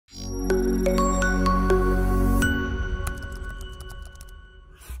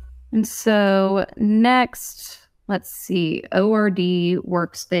And so next, let's see, ORD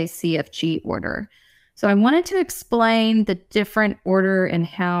Workspace CFG order. So I wanted to explain the different order and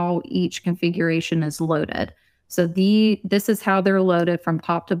how each configuration is loaded. So this is how they're loaded from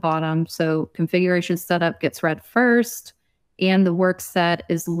top to bottom. So configuration setup gets read first and the work set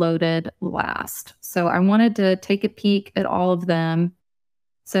is loaded last. So I wanted to take a peek at all of them.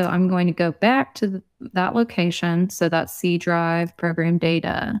 So I'm going to go back to that location. So that's C drive, program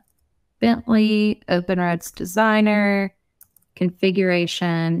data, Bentley, OpenRoads Designer,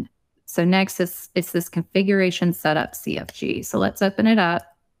 configuration. So next is this configuration setup CFG. So let's open it up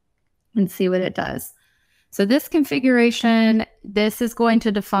and see what it does. So this configuration, this is going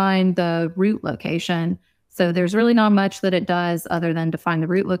to define the root location. So there's really not much that it does other than define the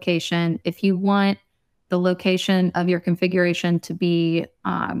root location. If you want the location of your configuration to be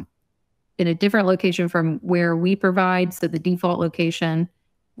in a different location from where we provide, so the default location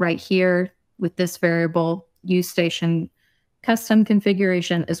right here with this variable, use station custom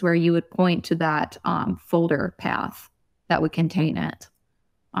configuration is where you would point to that folder path that would contain it.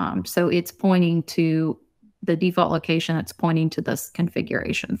 So it's pointing to the default location, it's pointing to this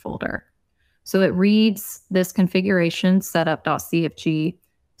configuration folder. So it reads this configuration setup.cfg.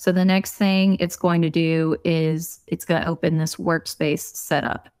 So the next thing it's going to do is it's going to open this workspace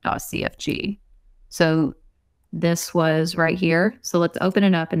setup.cfg. So this was right here. So let's open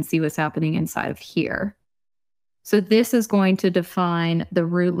it up and see what's happening inside of here. So this is going to define the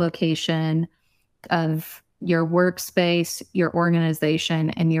root location of your workspace, your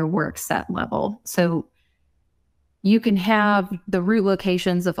organization, and your work set level. So you can have the root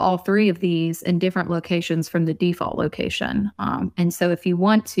locations of all three of these in different locations from the default location. And so if you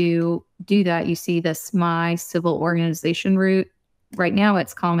want to do that, you see this My Civil Organization root. Right now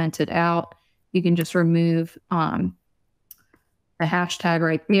it's commented out. You can just remove a hashtag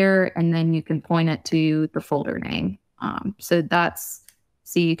right there, and then you can point it to the folder name. So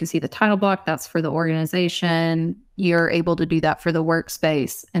you can see the title block, that's for the organization. You're able to do that for the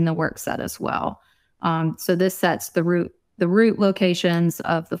workspace and the work set as well. So this sets the root locations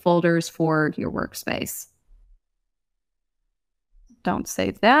of the folders for your workspace. Don't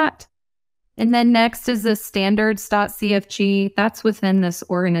save that. And then next is the standards.cfg. That's within this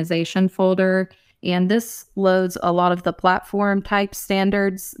organization folder. And this loads a lot of the platform type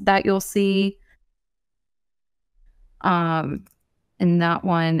standards that you'll see. And that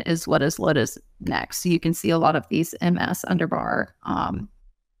one is what is loaded next. So you can see a lot of these MS underbar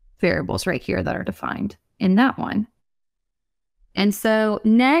variables right here that are defined in that one. And so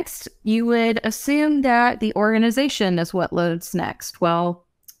next, you would assume that the organization is what loads next. Well,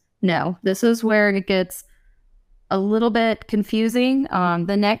 no, this is where it gets a little bit confusing.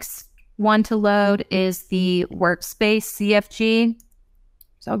 The next one to load is the workspace CFG.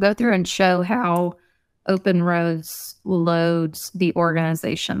 So I'll go through and show how OpenRoads loads the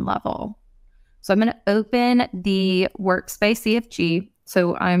organization level. So I'm going to open the workspace CFG.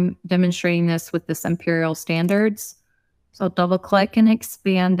 So I'm demonstrating this with this Imperial Standards. So I'll double click and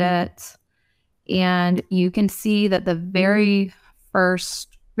expand it. And you can see that the very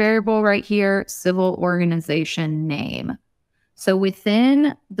first variable right here, civil organization name. So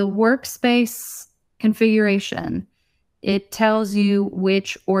within the workspace configuration, it tells you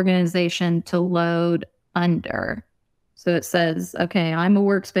which organization to load under. So it says, okay, I'm a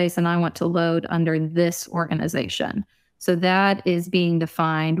workspace and I want to load under this organization. So that is being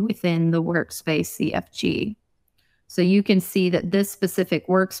defined within the workspace CFG. So you can see that this specific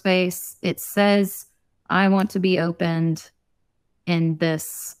workspace, it says, I want to be opened in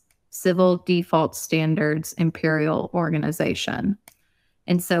this Civil Default Standards Imperial organization.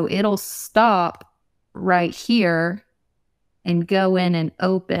 And so it'll stop right here and go in and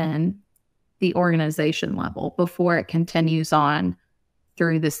open the organization level before it continues on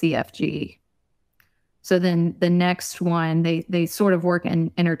through the CFG. So then the next one, they sort of work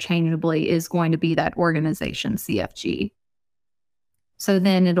interchangeably, is going to be that organization CFG. So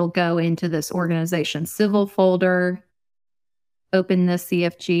then it'll go into this organization civil folder, open this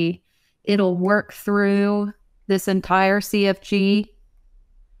CFG. It'll work through this entire CFG.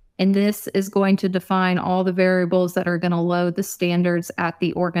 And this is going to define all the variables that are going to load the standards at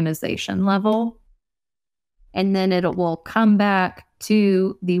the organization level. And then it will come back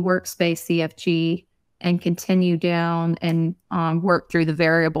to the workspace CFG and continue down and work through the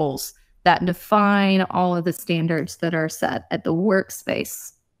variables that define all of the standards that are set at the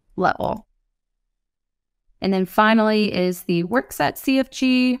workspace level. And then finally is the workset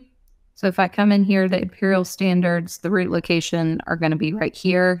CFG. So if I come in here, the Imperial Standards, the root location are going to be right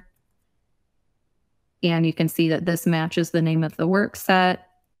here. And you can see that this matches the name of the work set.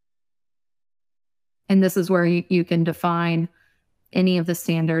 And this is where you can define any of the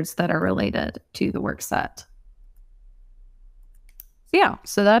standards that are related to the work set. Yeah,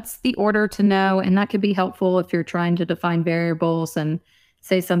 so that's the order to know, and that could be helpful if you're trying to define variables and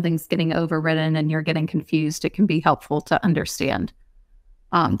say something's getting overridden and you're getting confused. It can be helpful to understand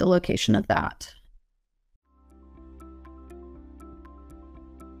the location of that.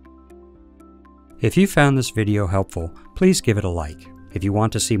 If you found this video helpful, please give it a like. If you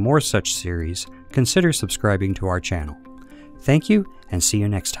want to see more such series, consider subscribing to our channel. Thank you, and see you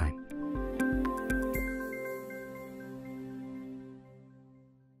next time.